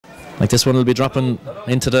Like this one will be dropping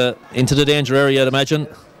into the danger area, I'd imagine.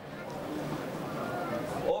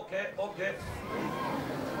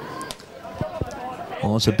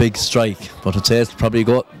 Oh, it's a big strike, but I'd say it's probably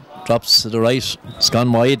drops to the right. It's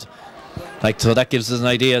gone wide. Like, so that gives us an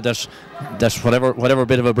idea that whatever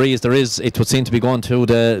bit of a breeze there is, it would seem to be going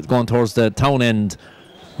towards the town end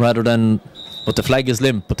rather than. But the flag is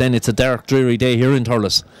limp. But then it's a dark, dreary day here in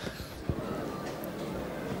Thurles.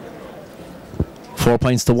 4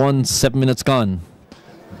 points to 1, 7 minutes gone.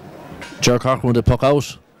 Ger Corcoran with the puck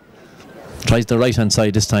out. Tries the right hand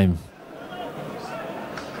side this time.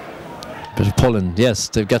 Bit of pulling, yes,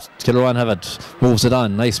 they've got Kilruane have it, moves it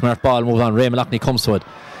on, nice smart ball, moves on. Ray Malachney comes to it,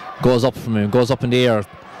 goes up from him, goes up in the air.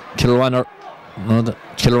 Kilruane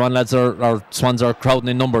lads our Swans are crowding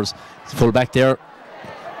in numbers. Full back there,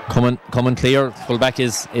 coming clear. Full back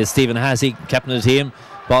is Stephen Hassey, captain of the team.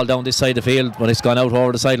 Ball down this side of the field, but it's gone out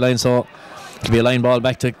over the sideline, so it'll be a line ball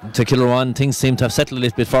back to Kilruane. Things seem to have settled a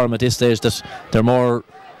little bit for them at this stage, that they're more,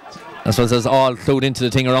 as well as all clued into the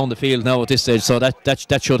thing around the field now at this stage, so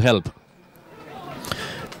that should help.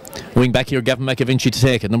 Wing back here, Gavin McAvinci to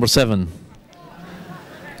take it, number 7.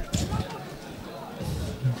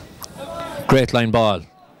 Great line ball.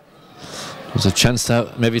 There's a chance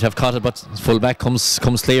to maybe have caught it, but full back comes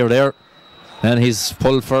clear there. And he's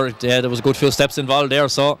pulled for it. Yeah, there was a good few steps involved there,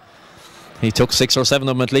 so he took 6 or 7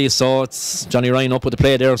 of them at least. So it's Johnny Ryan up with the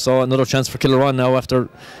play there. So another chance for Kilruane now after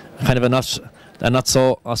kind of a not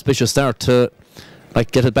so auspicious start to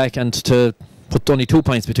like get it back and to put only 2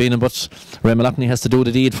 points between them, but Ray Malachney has to do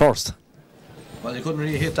the deed first. Well, he couldn't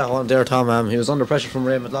really hit that one there, Tom. He was under pressure from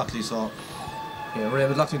Ray Malachney, so yeah, Ray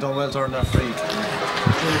Malachney done well turning that free.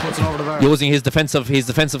 Really puts it over the bar. Using his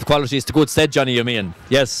defensive qualities to good stead, Johnny, you mean?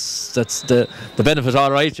 Yes, that's the benefit,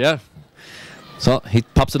 all right, yeah. So he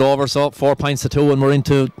pops it over, so 4 points to 2, and we're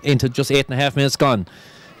into just 8.5 minutes gone.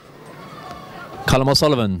 Colm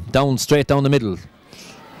O'Sullivan straight down the middle.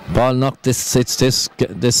 Ball knocked. This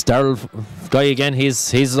Darryl guy again.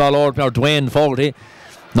 He's all over. Or Dwayne Fogarty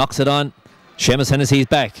knocks it on. Seamus Hennessy's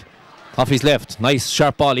back off his left. Nice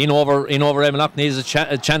sharp ball in over Ray Malachney. There's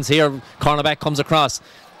a chance here. Cornerback comes across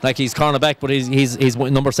like he's cornerback, but he's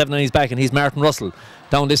number 7 on his back, and he's Martin Russell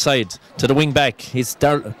down this side to the wing back. He's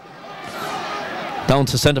down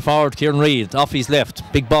to centre forward. Kieran Reid off his left.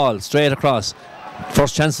 Big ball straight across.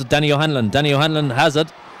 First chance to Danny O'Hanlon. Danny O'Hanlon has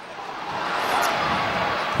it.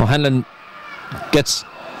 O'Hanlon gets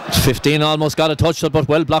 15, almost got a touch, but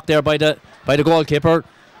well blocked there by the goalkeeper.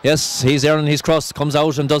 Yes, he's there and he's crossed, comes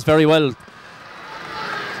out and does very well.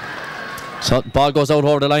 So ball goes out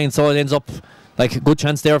over the line, so it ends up like a good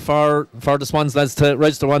chance there for the Swans lads to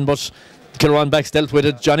register one, but Kilruane backs dealt with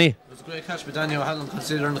it. Johnny? It was a great catch by Daniel O'Hanlon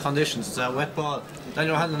considering the conditions. It's a wet ball.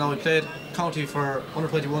 Daniel O'Hanlon now, he played county for under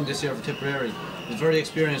 21 this year for Tipperary. He's a very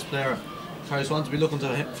experienced player. Carrick Swans will be looking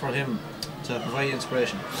for him to provide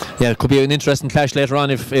inspiration. Yeah, it could be an interesting clash later on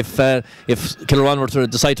if Kilruane were to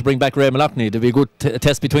decide to bring back Ray Malachney. There'd be a good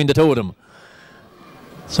test between the two of them.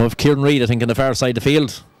 So if Kieran Reid, I think, on the far side of the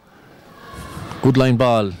field. Good line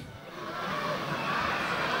ball.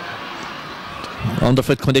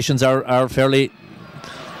 Underfoot conditions are fairly.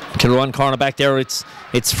 Kilruane corner back there. It's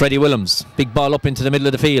Freddie Willems. Big ball up into the middle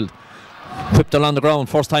of the field. Whipped along the ground.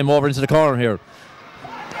 First time over into the corner here.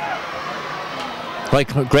 Right,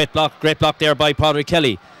 great block there by Padraig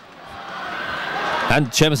Kelly. And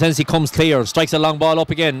Seamus Hennessy comes clear, strikes a long ball up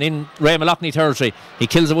again in Ray Malachney territory. He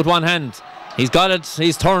kills it with one hand. He's got it,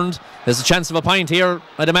 he's turned. There's a chance of a point here,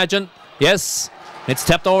 I'd imagine. Yes, it's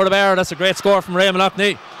tapped over the bar. That's a great score from Ray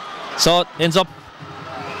Malachney. So it ends up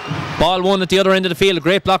ball 1 at the other end of the field. A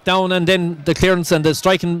great block down, and then the clearance and the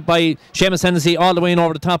striking by Seamus Hennessy all the way in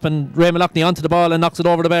over the top, and Ray Malachney onto the ball and knocks it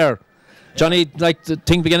over the bar. Johnny, like the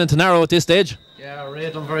thing beginning to narrow at this stage. Yeah, Ray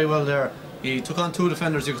done very well there. He took on 2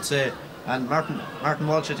 defenders, you could say, and Martin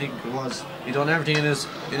Walsh, I think it was. He done everything in his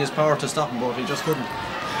power to stop him, but he just couldn't.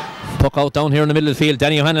 Puck out down here in the middle of the field.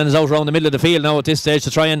 Danny O'Hanlon is out around the middle of the field now at this stage to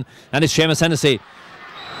try and it's Seamus Hennessy.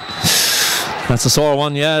 That's a sore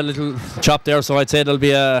one, yeah, a little chop there. So I'd say there'll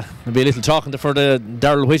be a little talking for the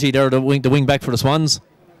Darryl Whitty there, the wing back for the Swans.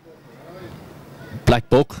 Black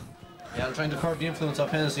book. Yeah, I'm trying to curb the influence of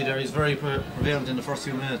Hennessy there. He's very prevalent in the first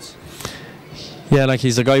few minutes. Yeah, like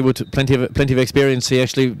he's a guy with plenty of experience. He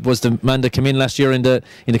actually was the man that came in last year in the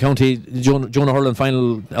county junior hurling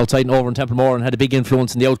final outside and over in Templemore, and had a big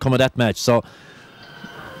influence in the outcome of that match. So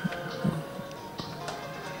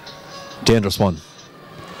dangerous one.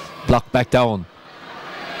 Blocked back down.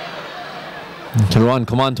 Kilruane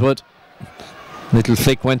come on to it. Little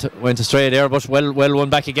flick went astray there, but well won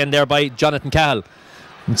back again there by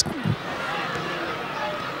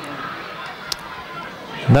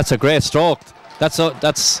That's a great stroke.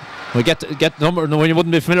 We get number. When you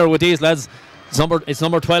wouldn't be familiar with these lads, it's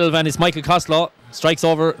number 12, and it's Michael Costello strikes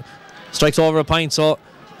over a point. So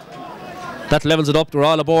that levels it up. We're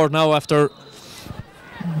all aboard now after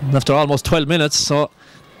almost 12 minutes. So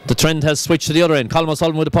the trend has switched to the other end. Colm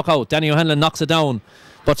O'Sullivan with the puck out. Danny O'Hanlon knocks it down,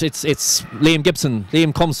 but it's Liam Gibson.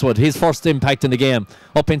 Liam comes to it. His first impact in the game.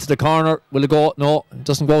 Up into the corner. Will it go? No, it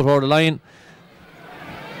doesn't go over the line.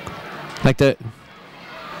 Like the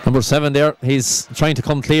number 7 there, he's trying to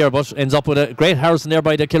come clear, but ends up with a great Harrison there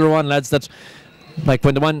by the Kilruane lads. That, like,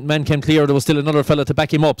 when the one man came clear, there was still another fella to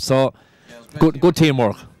back him up. So good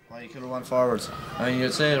teamwork. By Kilruane forwards. And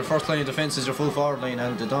you'd say the first line of defence is your full forward line,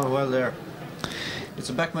 and they've done well there. It's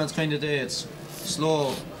a backman's kind of day. It's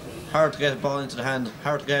slow, hard to get a ball into the hand,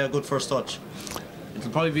 hard to get a good first touch. It'll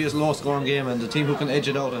probably be a low scoring game, and the team who can edge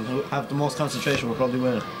it out and who have the most concentration will probably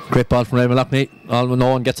win it. Great ball from Ray Malachney. No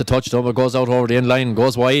one gets a touch though, but goes out over the end line,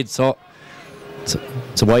 goes wide. So it's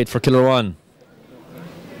a wide for Kilruane.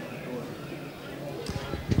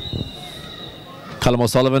 Colm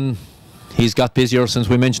O'Sullivan, he's got busier since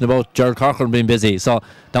we mentioned about Gerald Corcoran being busy. So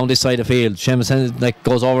down this side of the field, Seamus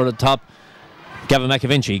goes over the top. Gavin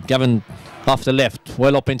McAvinci, Gavin off the left,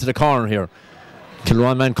 well up into the corner here.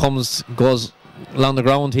 Kilruane man goes along the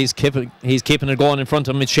ground. He's keeping it going in front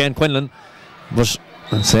of him. It's Shane Quinlan, but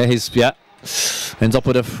ends up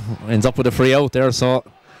with a free out there. So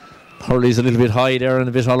Hurley's a little bit high there and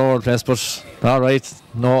a bit all over the place, but all right,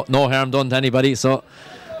 no harm done to anybody. So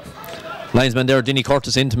linesman there, Dinny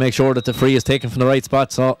Curtis, in to make sure that the free is taken from the right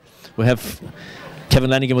spot. So we have Kevin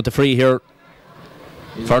Lanigan with the free here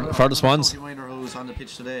for the Swans. County minor who's on the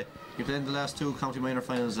pitch today. He played in the last 2 county minor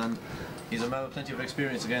finals, and he's a man with plenty of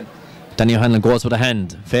experience again. Danny O'Hanlon goes with a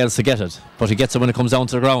hand, fails to get it, but he gets it when it comes down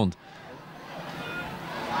to the ground.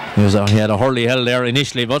 He had a Hurley hell there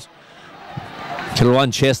initially, but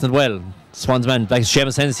Kilruane chasing it well. Swans man, like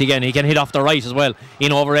Seamus Hennessy again, he can hit off the right as well,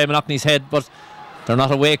 in over Ray Malachney's head, but they're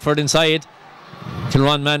not awake for it inside.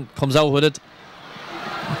 Kilruane man comes out with it.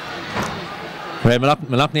 Ray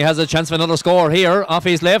Malachney has a chance for another score here off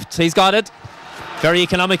his left. He's got it. Very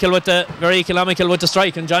economical with the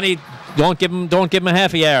strike, and Johnny, don't give him a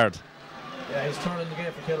half a yard. Yeah, he's turning the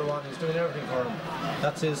game for Kilruane. He's doing everything for him.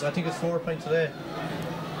 That's his. I think it's 4 points today.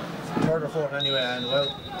 3rd or 4th anyway, and well,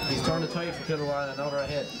 he's turned the tide for Kilruane, and now they're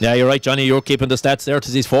ahead. Yeah, you're right, Johnny. You're keeping the stats there. It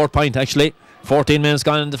is his 4th point actually. 14 minutes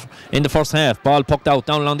gone in the first half. Ball pucked out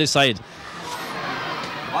down along this side.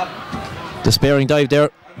 Despairing dive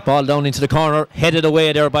there. Ball down into the corner, headed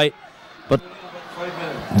away there but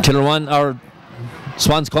Kilruane or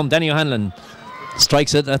Swans come. Danny O'Hanlon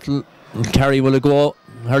strikes it. That'll carry. Will it go?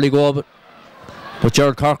 Hardly go, but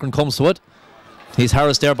Gerald Corcoran comes to it. He's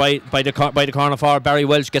harassed there by the corner forward. Barry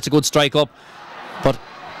Welch gets a good strike up, but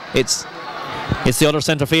it's the other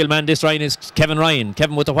centre field man. This Ryan is Kevin Ryan.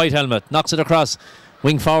 Kevin with the white helmet knocks it across.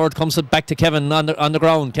 Wing forward comes it back to Kevin on the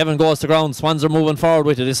ground. Kevin goes to ground. Swans are moving forward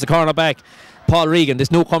with it. It's the corner back. Paul Regan,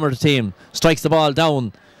 this newcomer to the team, strikes the ball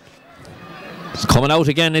down. It's coming out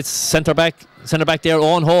again. It's centre back there,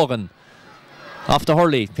 Owen Hogan. Off to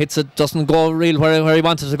Hurley. Hits it, doesn't go real where he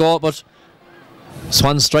wanted to go, but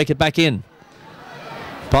Swans strike it back in.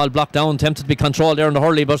 Ball blocked down, tempted to be controlled there in the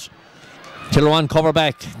Hurley, but Kilruane cover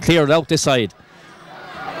back, cleared out this side.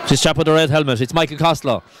 This chap with the red helmet, it's Michael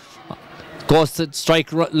Costello. Goes to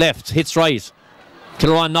strike left, hits right.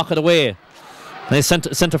 Kilruane knock it away. And his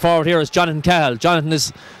centre forward here is Jonathan Cahill. Jonathan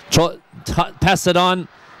is passed it on.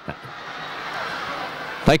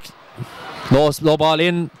 Like low ball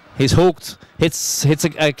in. He's hooked. Hits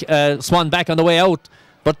a Swan back on the way out.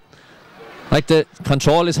 But like the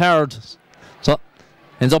control is hard. So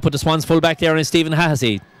ends up with the Swans full back there, and Stephen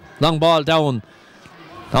Hassey. Long ball down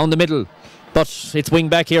the middle. But it's wing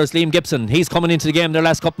back here. It's Liam Gibson. He's coming into the game their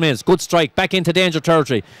last couple minutes. Good strike. Back into danger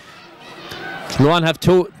territory.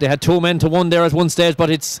 Kilruane they had 2 men to 1 there at one stage, but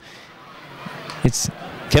it's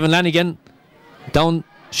Kevin Lanigan down.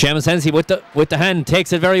 Seamus Hennessy with the hand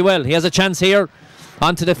takes it very well. He has a chance here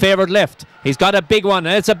onto the favoured left. He's got a big one,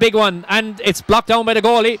 and it's a big one, and it's blocked down by the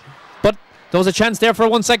goalie. But there was a chance there for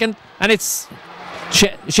 1 second, and it's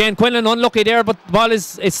Shane Quinlan unlucky there. But the ball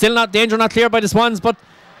it's still not danger, not cleared by the Swans. But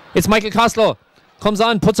it's Michael Costello comes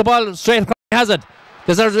on, puts the ball straight across. He has it.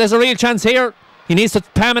 There's a real chance here. He needs to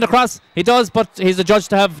palm it across. He does, but he's adjudged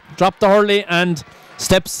to have dropped the Hurley and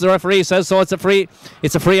steps. The referee says so. It's a free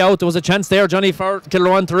out. There was a chance there, Johnny, for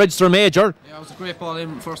Kilruane to register a major. Yeah, it was a great ball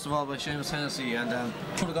in first of all by Seamus Hennessy, and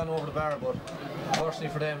could have gone over the bar, but unfortunately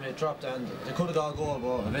for them it dropped, and they could have got a goal,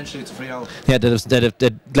 but eventually it's a free out. Yeah,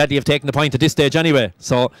 they'd gladly have taken the point at this stage anyway.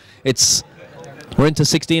 So we're into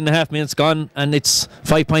 16.5 minutes gone, and it's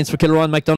 5 points for Kilruane MacDonaghs.